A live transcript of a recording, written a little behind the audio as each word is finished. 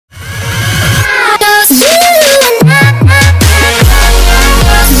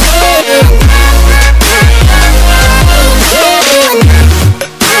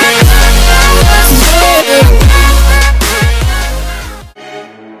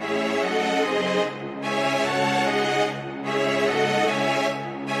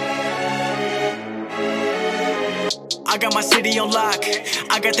I got my city on lock,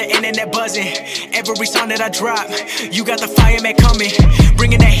 I got the internet buzzing. Every song that I drop, you got the fireman coming.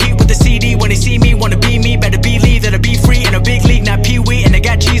 Bringing that heat with the CD. When they see me, wanna be me. Better believe that I'll be free in a big league, not Pee-wee. And I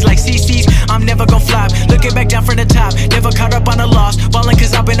got cheese like CC's, I'm never gon' flop. Looking back down from the top, never caught up on a loss. Ballin'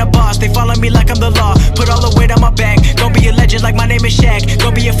 cause I've been a boss, they follow me like I'm the law. Put all the weight on my back, gon' be a legend like my name is Shaq.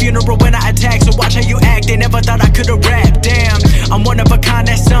 Gon' be a funeral when I attack, so watch how you act. They never thought I could've rap, damn. I'm one of a kind,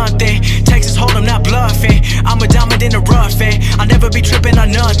 that's something. Texas Hold'em, not bluffing. I'm a diamond in the rough, I'll never be tripping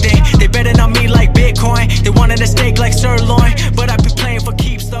on nothing. They betting on me like Bitcoin, they wanted a steak like sirloin, but